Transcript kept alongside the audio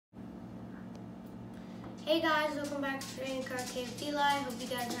Hey guys, welcome back to Trading Card KFC Live. Hope you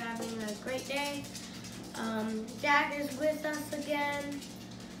guys are having a great day. Jack is with us again.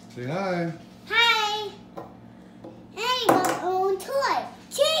 Say hi. Hi. Hey, my own toy.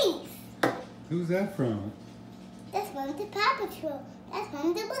 Cheese. Who's that from? That's from the Paw Patrol. That's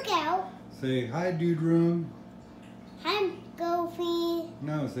from the Lookout. Say hi, Dude Room. Hi, Goofy.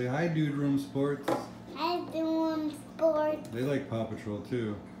 No, say hi, Dude Room Sports. Hi, doing sport. They like Paw Patrol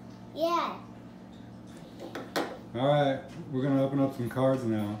too. Yeah. All right, we're gonna open up some cards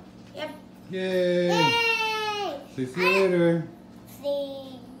now. Yep. Yay! Yay! Say see you later.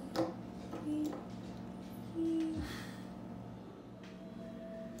 See.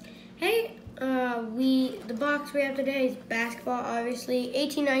 Hey, the box we have today is basketball, obviously.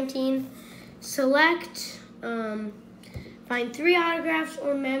 18-19. Select. Find 3 autographs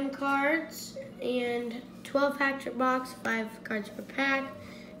or mem cards and 12 pack box, 5 cards per pack.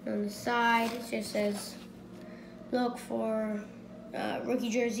 And on the side, it just says look for rookie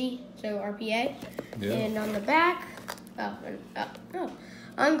jersey, so RPA. Yeah. And on the back,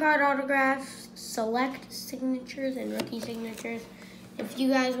 on-card autographs, select signatures, and rookie signatures. If you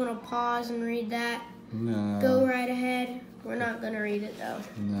guys want to pause and read that, No. go right ahead. We're not going to read it though.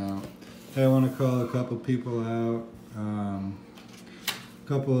 No. Hey, I want to call a couple people out.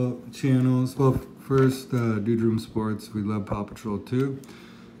 Couple channels. Well, first, Dude Room Sports. We love Paw Patrol too.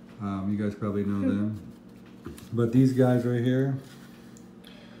 You guys probably know them. But these guys right here.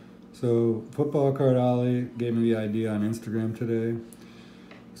 So, Football Card Olly gave me the idea on Instagram today.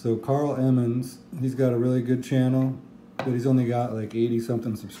 So, Karl Emmons, he's got a really good channel, but he's only got like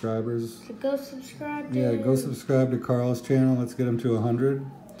 80-something subscribers. So go subscribe to Yeah, him. go subscribe to Karl's channel. Let's get him to 100.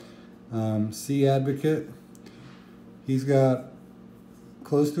 C Advocate, he's got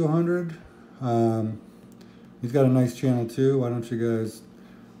close to 100. He's got a nice channel too. Why don't you guys,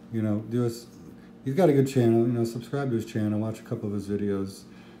 do us? He's got a good channel. Subscribe to his channel. Watch a couple of his videos.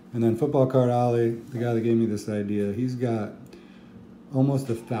 And then Football Card Olly, the guy that gave me this idea, he's got almost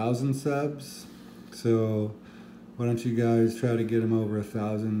 1,000 subs. So why don't you guys try to get him over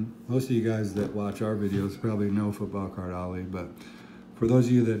 1,000? Most of you guys that watch our videos probably know Football Card Olly, but for those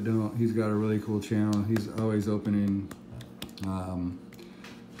of you that don't, he's got a really cool channel. He's always opening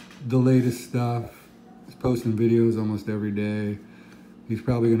the latest stuff. He's posting videos almost every day. He's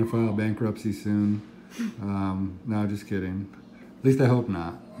probably going to file bankruptcy soon. No, just kidding. At least I hope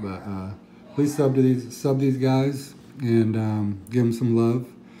not. But please sub these guys and give them some love.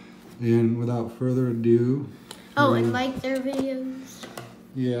 And without further ado. Oh, and like their videos.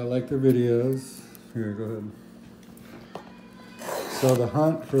 Yeah, like their videos. Here, go ahead. So the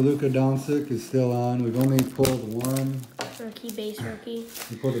hunt for Luka Doncic is still on. We've only pulled one. Base rookie.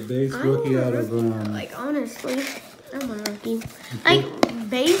 We pulled a base rookie out of like honestly, I want a rookie. Like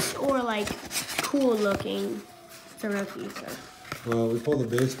base or like cool looking. It's a rookie. So. Well, we pulled a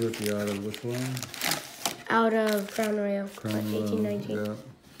base rookie out of which one? Out of Crown Royal. Crown like Royal, 18-19. yeah.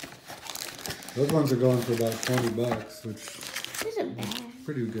 Those ones are going for about $20, which isn't bad. is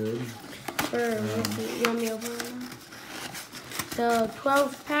pretty good. For rookie, you want me to open one? So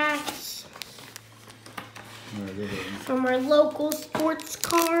 12 packs. All right, go ahead. From our local sports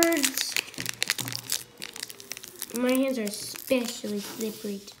cards. My hands are especially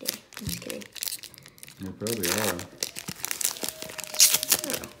slippery today. I'm just kidding. They probably are.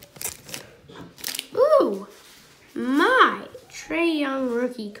 Ooh! My Trae Young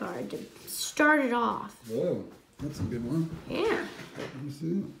rookie card to start it off. Whoa, that's a good one. Yeah. Let me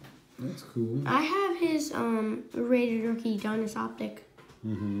see. That's cool. I have his rated rookie Giannis Optic.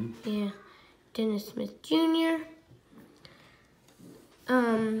 Mm-hmm. Yeah. Dennis Smith Jr.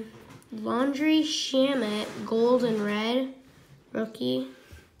 Laundry Shamet, gold and red, rookie.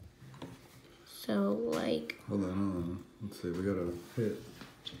 So, like... Hold on. Let's see, we got a hit.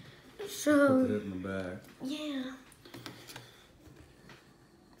 So... Put the hit in the back. Yeah.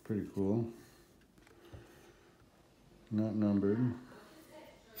 Pretty cool. Not numbered.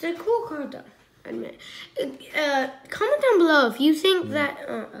 It's a cool card, though. I admit. Comment down below if you think that.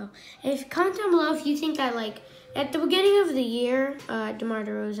 Comment down below if you think that, like, at the beginning of the year, DeMar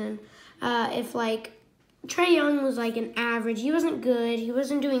DeRozan, if like Trae Young was like an average, he wasn't good. He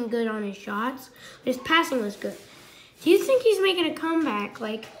wasn't doing good on his shots, but his passing was good. Do you think he's making a comeback?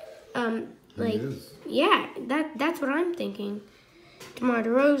 Like, He is. yeah, that's what I'm thinking. DeMar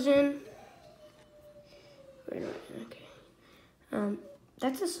DeRozan. Wait a minute. Okay.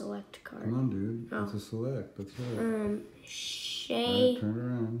 That's a select card. Come on, dude. Oh. That's a select. That's right. Shea. All right, turn it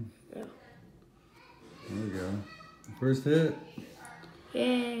around. Oh. There we go. First hit.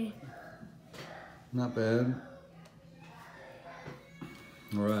 Yay. Not bad.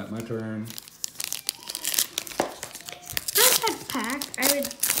 All right, my turn. pack.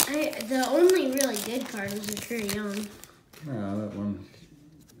 The only really good card was the Trey Young. Yeah, that one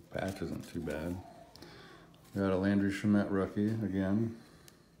patch isn't too bad. We got a Landry Shamet rookie again.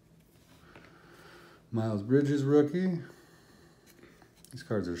 Miles Bridges rookie. These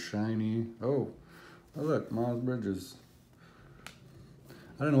cards are shiny. Oh look, Miles Bridges.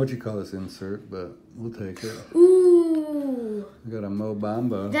 I don't know what you call this insert, but we'll take it. Ooh. We got a Mo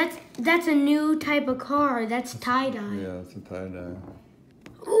Bamba. That's a new type of card. That's tie-dye. Yeah, it's a tie-dye.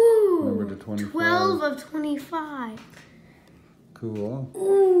 Ooh. Number to 25. 12 of 25. Cool.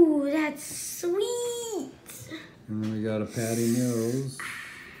 Ooh, that's sweet. And then we got a Patty Mills.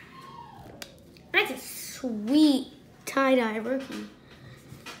 That's a sweet tie-dye rookie.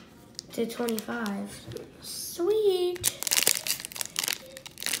 To 25. Sweet.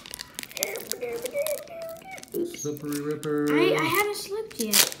 Slippery Ripper. I haven't slipped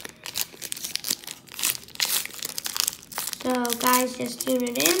yet. So guys, just tune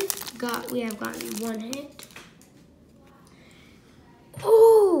it in. We have gotten one hit.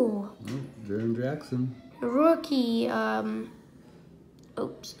 Ooh! Jaron Jackson. Rookie.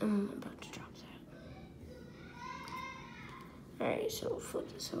 Oops, I'm about to drop that. Alright, so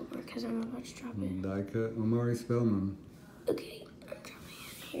flip this over because I'm about to drop it. Die cut Omari Spellman. Okay, I'm dropping it.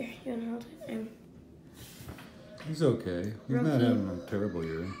 Here, you wanna hold it? He's okay. He's Rookie. not having a terrible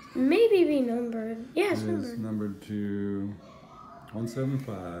year. Maybe be numbered. Yeah, it's It is numbered. numbered to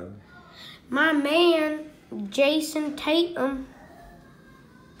 175. My man, Jason Tatum.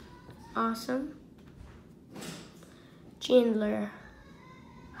 Awesome. Chandler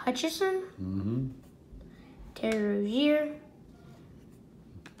Hutchison. Mm-hmm. Terry Rozier.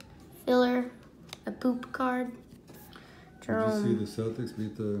 Filler. A poop card. Jerome. Did you see the Celtics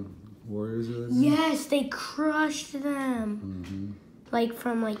beat the Warriors the other day? Yes, they crushed them. Mm-hmm. Like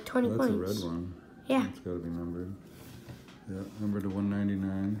from like 20 That's points. a red one. Yeah. It's got to be numbered. Yep, numbered to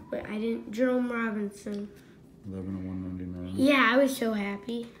 199. But I didn't. Jerome Robinson. 11 to 199. Yeah, I was so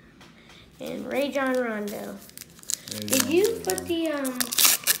happy. And Ray John Rondo. Did you put the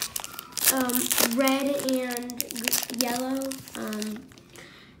red and yellow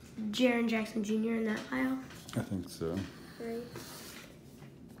Jaren Jackson Jr. in that pile? I think so. Right.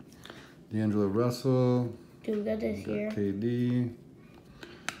 D'Angelo Russell. Doing good this year. KD.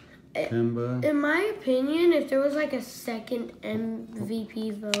 Kemba. In my opinion, if there was like a second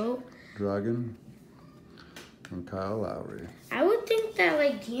MVP vote, Dragon. And Kyle Lowry. I would think that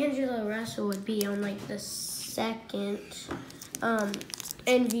like D'Angelo Russell would be on like the second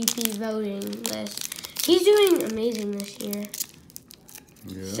MVP voting list. He's doing amazing this year.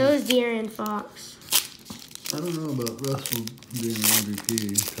 Yeah. So is De'Aaron Fox. I don't know about Russell being an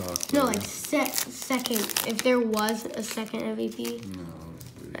MVP talk. No, like second. If there was a second MVP, No.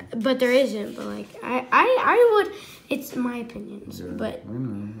 but there isn't. But like I would. It's my opinion. Yeah, But I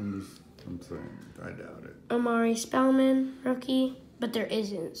know. I'm saying I doubt it. Omari Spellman, rookie, but there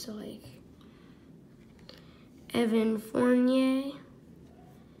isn't. So like Evan Fournier,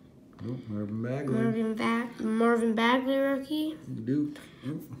 Oh, Marvin Bagley. Marvin Bagley, rookie. Duke.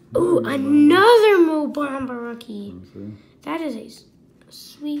 Ooh, another Mo Bamba rookie. See? That is a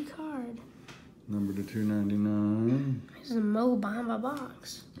sweet card. Number to 299. This is a Mo Bamba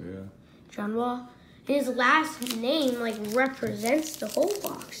box. Yeah. John Wall. His last name like represents the whole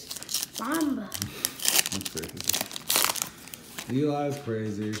box. Bamba. That's crazy. Eli's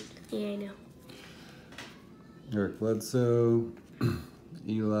crazy. Yeah, I know. Eric Bledsoe.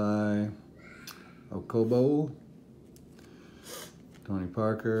 Eli. Okobo. Tony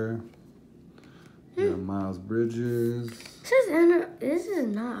Parker. Miles Bridges. This is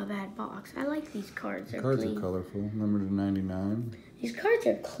not a bad box. I like these cards. They're Cards clean. are colorful. Number to 99. These cards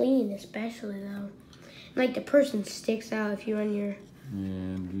are clean, especially though. Like the person sticks out if you run your.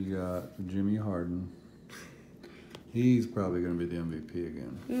 And you got Jimmy Harden. He's probably going to be the MVP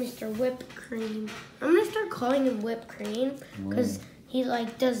again. Mr. Whipped Cream. I'm gonna start calling him Whipped Cream because he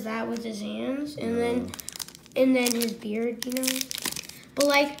like does that with his hands and then his beard, you know. But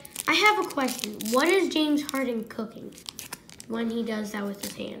like, I have a question. What is James Harden cooking when he does that with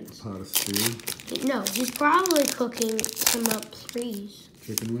his hands? Pot of stew. No, he's probably cooking some up threes.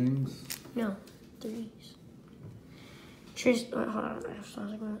 Chicken wings. No, threes. Hold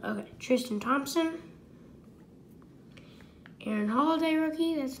on. Okay, Tristan Thompson. Aaron Holiday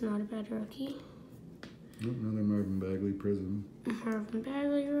rookie. That's not a bad rookie. Nope, another Marvin Bagley Prism. Marvin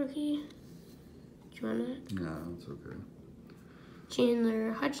Bagley rookie. Do you want it? No, it's okay.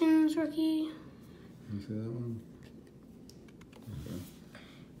 Chandler Hutchins rookie. You see that one? Okay.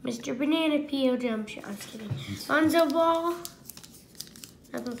 Mr. Banana Peel jump shot. I'm just kidding. Lonzo Ball.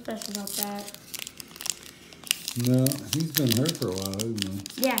 Nothing special about that. No, he's been hurt for a while, hasn't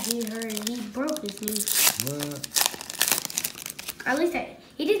he? Yeah, he hurt. He broke his knee. What? At least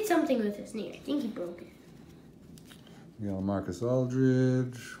he did something with his knee. I think he broke it. We got Marcus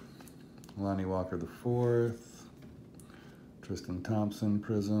Aldridge, Lonnie Walker IV, Tristan Thompson,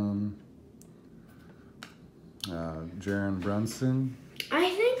 Prism, Jaren Brunson. I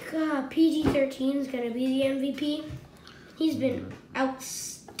think PG-13 is going to be the MVP. He's been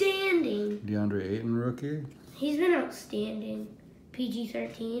outstanding. DeAndre Ayton, rookie. He's been outstanding.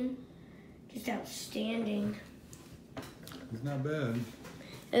 PG-13. Just outstanding. He's not bad.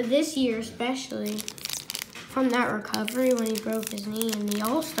 This year especially. From that recovery when he broke his knee in the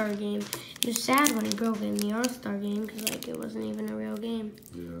All-Star game. It was sad when he broke it in the All-Star game because like it wasn't even a real game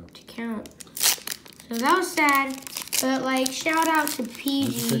to count. So that was sad. But like shout out to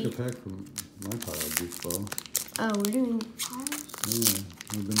PG. Let's take a pack from my pile of baseball. Oh, we're doing piles? Yeah,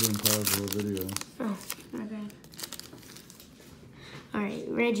 we've been doing piles the whole video. Oh, my bad. Alright,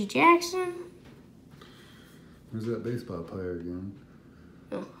 Reggie Jackson. Where's that baseball player again?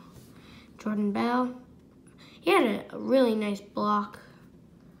 Oh. Jordan Bell. He had a really nice block.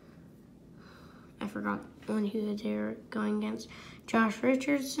 I forgot when who they were going against. Josh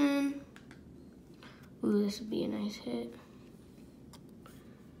Richardson. Ooh, this would be a nice hit.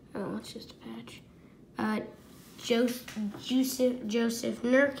 Oh, it's just a patch. Joseph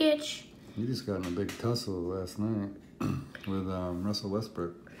Nurkic. He just got in a big tussle last night with Russell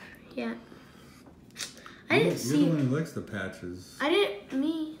Westbrook. Yeah. I didn't see. You're the one who likes the patches.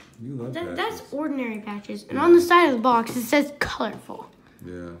 Me. You love patches. That's ordinary patches. And on the side of the box, it says colorful.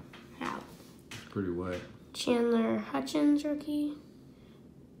 Yeah. Wow. It's pretty white. Chandler Hutchins, rookie.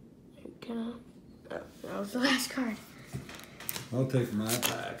 Oh, that was the last card. I'll take my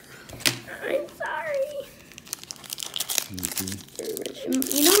pack. I'm sorry. Let me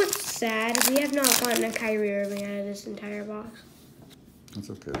see. You know what's sad? We have not gotten a Kyrie Irving out of this entire box. That's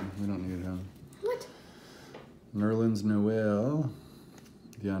okay. We don't need him. What? Nerlens Noel.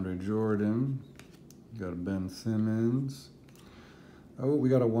 DeAndre Jordan. Got a Ben Simmons. Oh, we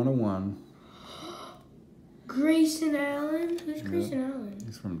got a 101. Grayson Allen? Who's Grayson Allen?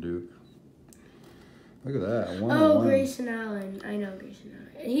 He's from Duke. Look at that. 101. Oh, Grayson Allen. I know Grayson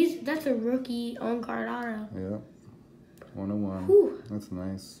Allen. That's a rookie on-card auto. Yep. 101. Whew. That's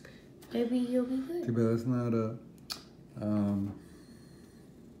nice. Maybe he'll be good. Too bad that's not a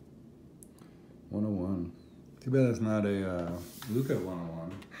 101. Too bad that's not a Luka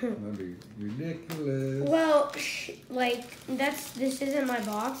 101. That'd be ridiculous. Well, this isn't my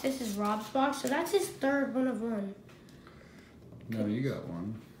box. This is Rob's box, so that's his third 101. No, you got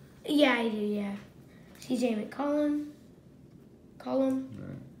one. Yeah, I do, yeah. CJ McCollum.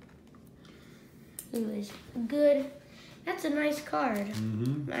 Right. Who is good. That's a nice card.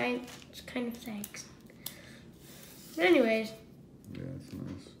 Mm-hmm. I was kind of thanks. But anyways. Yeah, it's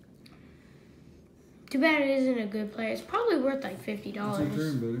nice. Too bad it isn't a good player. It's probably worth like $50. It's your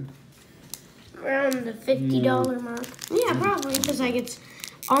turn, buddy. Around the $50 mark. Yeah, probably, because like it's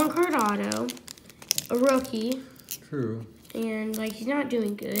on-card auto, a rookie. True. And like he's not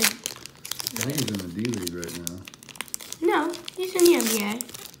doing good. I think he's in the D-League right now. No, he's in the NBA. I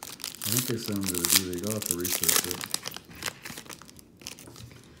think they sent him to the D-League. I'll have to research it.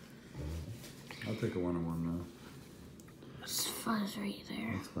 I'll take a 101 now. It's fuzz right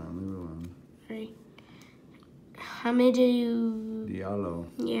there. That's fine. Leave it alone. Right. How many do you... Diallo.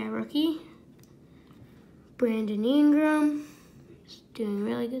 Yeah, rookie. Brandon Ingram. He's doing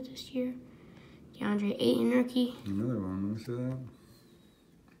really good this year. DeAndre Ayton, rookie. Another one. Let me see that.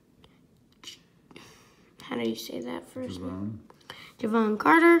 How do you say that first? Javon. Javon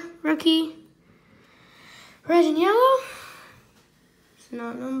Carter, rookie. Red and yellow. It's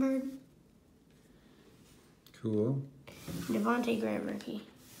not numbered. Cool. Devontae Graham, rookie.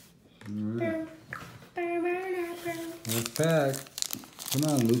 All right. Last pack. Come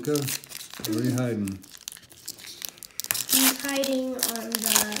on, Luka. Where are you hiding? He's hiding on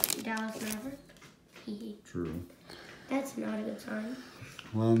the Dallas Maverick. True. That's not a good sign.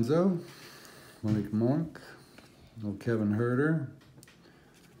 Lonzo. Malik Monk. Little Kevin Herter.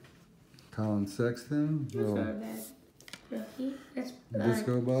 Colin Sexton. That's not a bad rookie. That's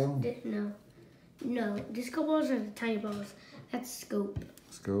Disco ball. No, disco balls are the tiny balls. That's scope.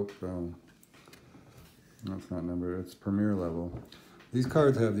 Scope. Oh. That's not numbered. It's premier level. These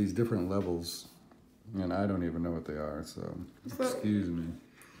cards have these different levels, and I don't even know what they are, so excuse me.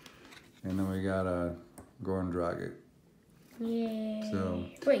 And then we got a Goran Dragic. Yeah. So,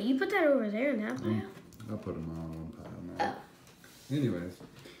 wait, you put that over there in that pile? I'll put them all in one pile now. Anyways,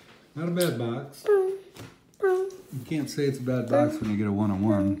 not a bad box. You can't say it's a bad box when you get a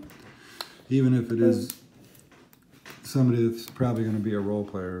 101, even if it is somebody that's probably going to be a role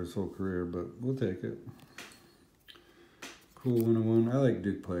player his whole career, but we'll take it. Cool 101. I like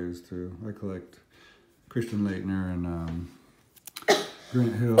Duke players too. I collect Christian Laettner and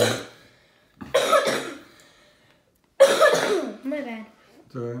Grant Hill. My bad.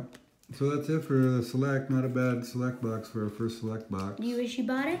 It's alright. So that's it for the select. Not a bad select box for our first select box. Do you wish you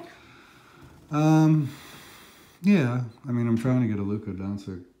bought it? Yeah. I mean, I'm trying to get a Luka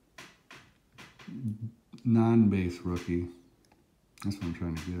Doncic non-base rookie. That's what I'm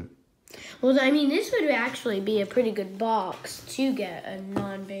trying to get. Well, I mean, this would actually be a pretty good box to get a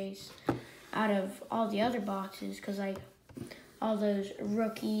non-base out of all the other boxes, because like all those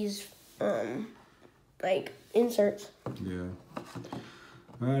rookies, like inserts. Yeah.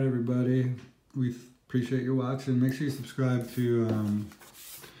 All right, everybody. We appreciate you watching. Make sure you subscribe to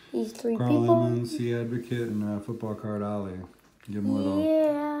These three Karl people. Emmons, C Advocate, and Football Card Olly. Give them a little.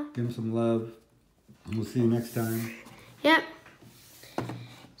 Yeah. Give them some love. We'll see you next time. Yep.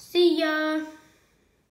 See ya.